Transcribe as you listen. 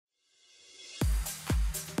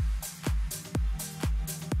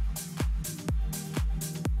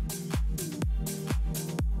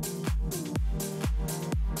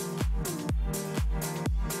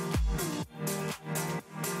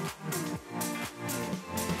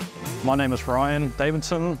My name is Ryan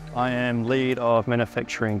Davidson. I am lead of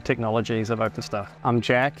manufacturing technologies at OpenStar. I'm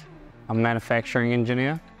Jack. I'm a manufacturing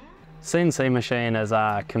engineer. CNC machine is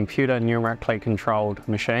a computer numerically controlled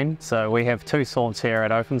machine. So we have two sorts here at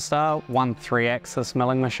OpenStar, one 3-axis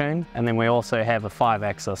milling machine, and then we also have a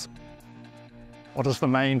 5-axis. What is the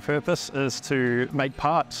main purpose is to make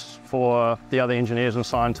parts for the other engineers and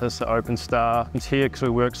scientists at OpenStar. It's here because we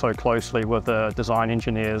work so closely with the design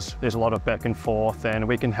engineers. There's a lot of back and forth, and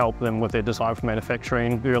we can help them with their design for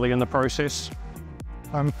manufacturing early in the process.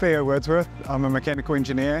 I'm Theo Wordsworth. I'm a mechanical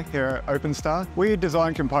engineer here at OpenStar. We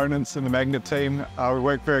design components in the magnet team. We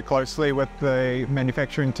work very closely with the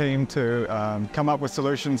manufacturing team to come up with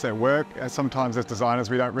solutions that work. Sometimes as designers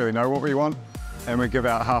we don't really know what we want, and we give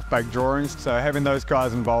out half-baked drawings. So having those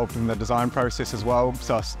guys involved in the design process as well helps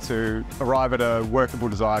us to arrive at a workable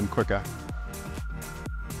design quicker.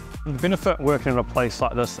 The benefit working in a place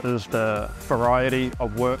like this is the variety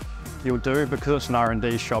of work you'll do. Because it's an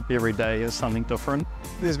R&D shop, every day is something different.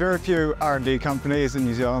 There's very few R&D companies in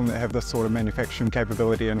New Zealand that have this sort of manufacturing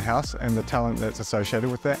capability in-house and the talent that's associated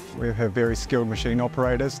with that. We have very skilled machine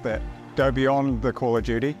operators that go beyond the call of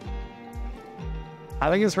duty. I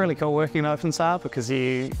think it's really cool working at OpenStar because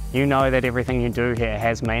you know that everything you do here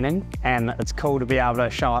has meaning, and it's cool to be able to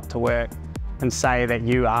show up to work and say that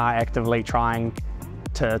you are actively trying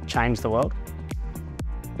to change the world.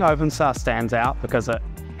 OpenStar stands out because it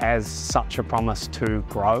has such a promise to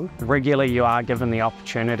grow. Regularly you are given the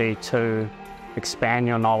opportunity to expand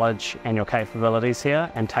your knowledge and your capabilities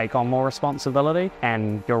here and take on more responsibility,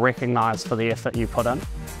 and you're recognised for the effort you put in.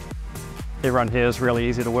 Everyone here is really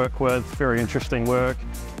easy to work with, very interesting work,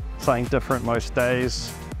 something different most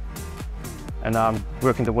days, and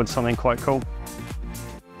working towards something quite cool.